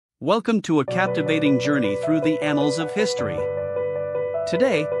Welcome to a captivating journey through the annals of history.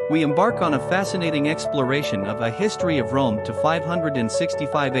 Today, we embark on a fascinating exploration of a history of Rome to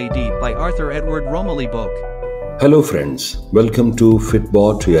 565 AD by Arthur Edward Romilly Boak. Hello friends, welcome to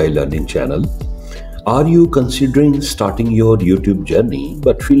FitBot AI learning channel. Are you considering starting your YouTube journey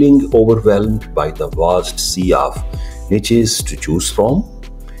but feeling overwhelmed by the vast sea of niches to choose from?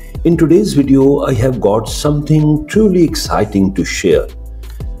 In today's video, I have got something truly exciting to share.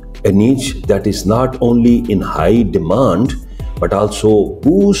 A niche that is not only in high demand but also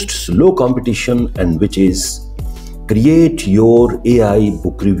boosts low competition, and which is create your AI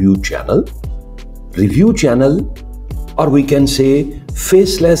book review channel, or we can say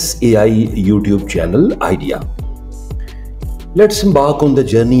Faceless AI YouTube channel idea. Let's embark on the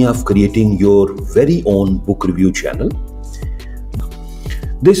journey of creating your very own book review channel.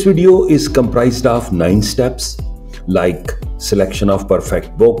 This video is comprised of 9 steps like selection of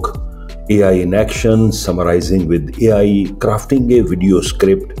perfect book, AI in action, summarizing with AI, crafting a video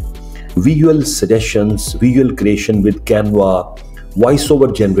script, visual suggestions, visual creation with Canva,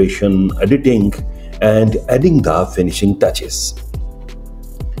 voiceover generation, editing, and adding the finishing touches.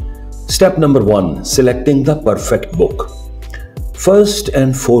 Step number 1, selecting the perfect book. First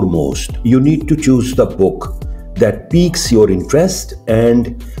and foremost, you need to choose the book that piques your interest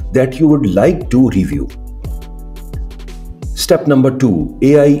and that you would like to review. Step number 2,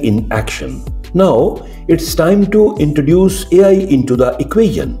 AI in action. Now, it's time to introduce AI into the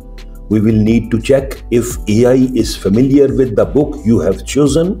equation. We will need to check if AI is familiar with the book you have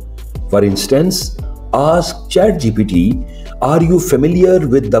chosen. For instance, ask ChatGPT, are you familiar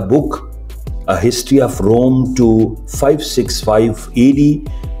with the book A History of Rome to 565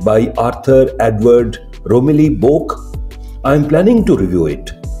 AD by Arthur Edward Romilly Boak? I am planning to review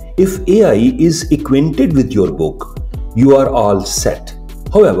it. If AI is acquainted with your book, you are all set.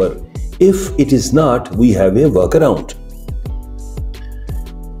 However, if it is not, we have a workaround.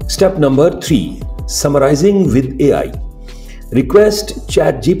 Step number 3, summarizing with AI. Request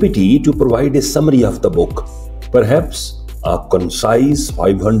ChatGPT to provide a summary of the book, perhaps a concise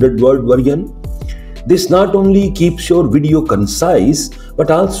 500-word version. This not only keeps your video concise,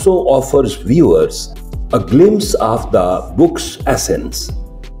 but also offers viewers a glimpse of the book's essence.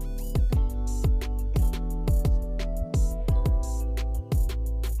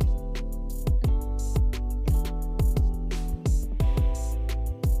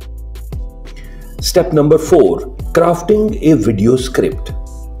 Step number 4, crafting a video script.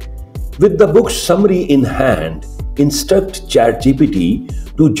 With the book's summary in hand, instruct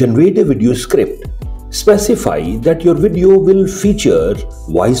ChatGPT to generate a video script. Specify that your video will feature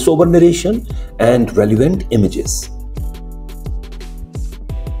voiceover narration and relevant images.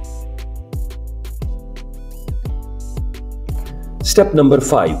 Step number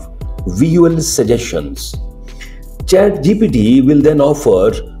 5, visual suggestions. ChatGPT will then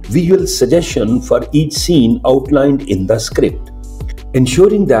offer visual suggestion for each scene outlined in the script,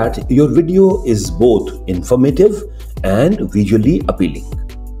 ensuring that your video is both informative and visually appealing.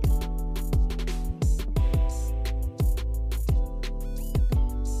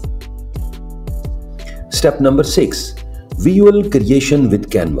 Step number 6, visual creation with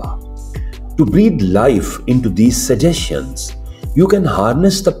Canva. To breathe life into these suggestions, you can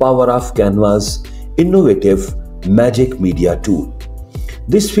harness the power of Canva's innovative Magic Media tool.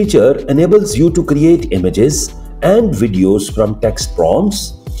 This feature enables you to create images and videos from text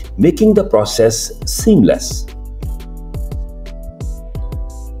prompts, making the process seamless.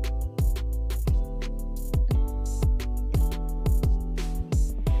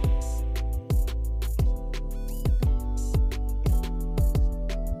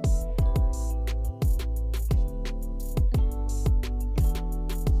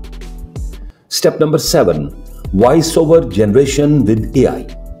 Step number 7, voiceover generation with AI.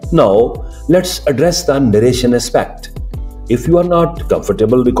 Now, let's address the narration aspect. If you are not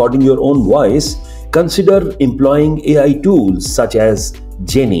comfortable recording your own voice, consider employing AI tools such as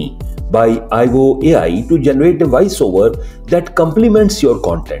Jenny by IO AI to generate a voiceover that complements your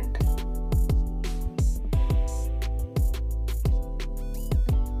content.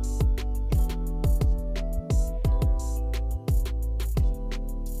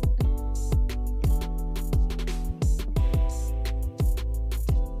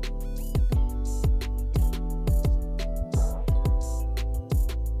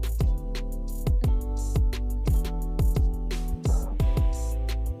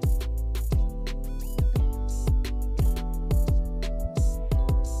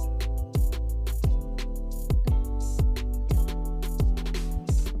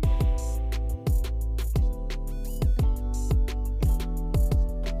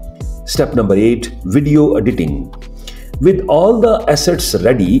 Step number 8, video editing. With all the assets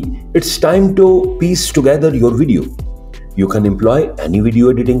ready, it's time to piece together your video. You can employ any video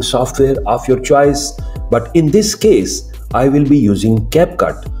editing software of your choice, but in this case, I will be using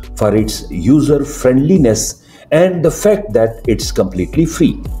CapCut for its user friendliness and the fact that it's completely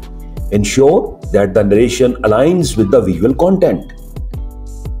free. Ensure that the narration aligns with the visual content.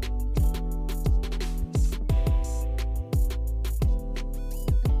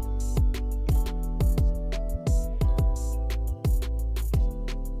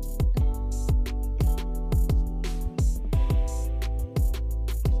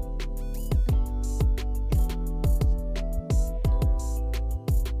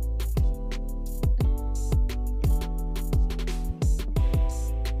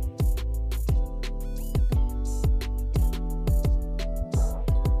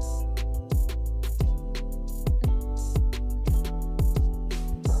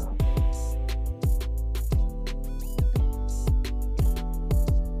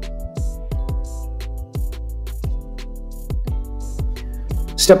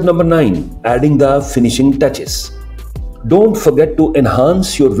 Step number 9, adding the finishing touches. Don't forget to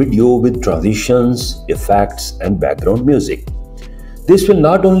enhance your video with transitions, effects, and background music. This will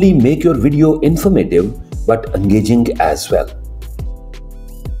not only make your video informative but engaging as well.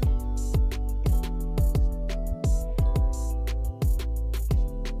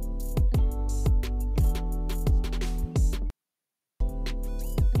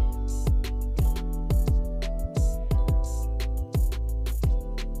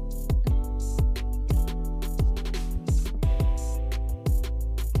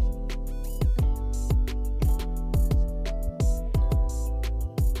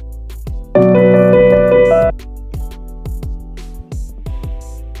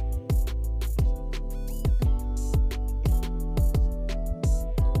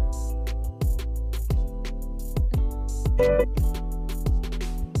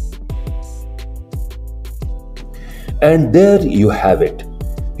 And there you have it.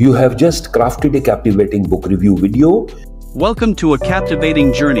 You have just crafted a captivating book review video. Welcome to a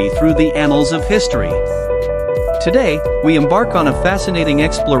captivating journey through the annals of history. Today, we embark on a fascinating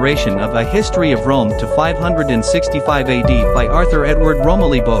exploration of a history of Rome to 565 AD by Arthur Edward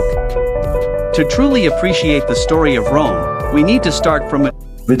Romilly Boak. To truly appreciate the story of Rome, we need to start from it.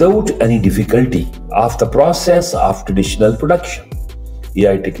 Without any difficulty of the process of traditional production,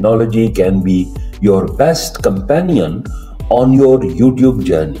 AI technology can be your best companion on your YouTube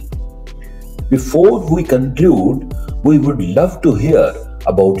journey. Before we conclude, we would love to hear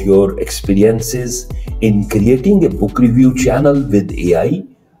about your experiences in creating a book review channel with AI.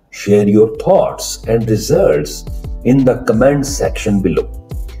 Share your thoughts and results in the comment section below.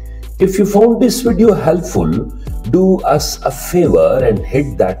 If you found this video helpful, do us a favor and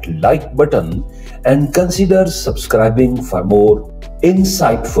hit that like button and consider subscribing for more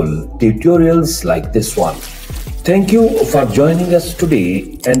insightful tutorials like this one. Thank you for joining us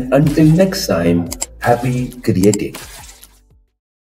today, and until next time, happy creating.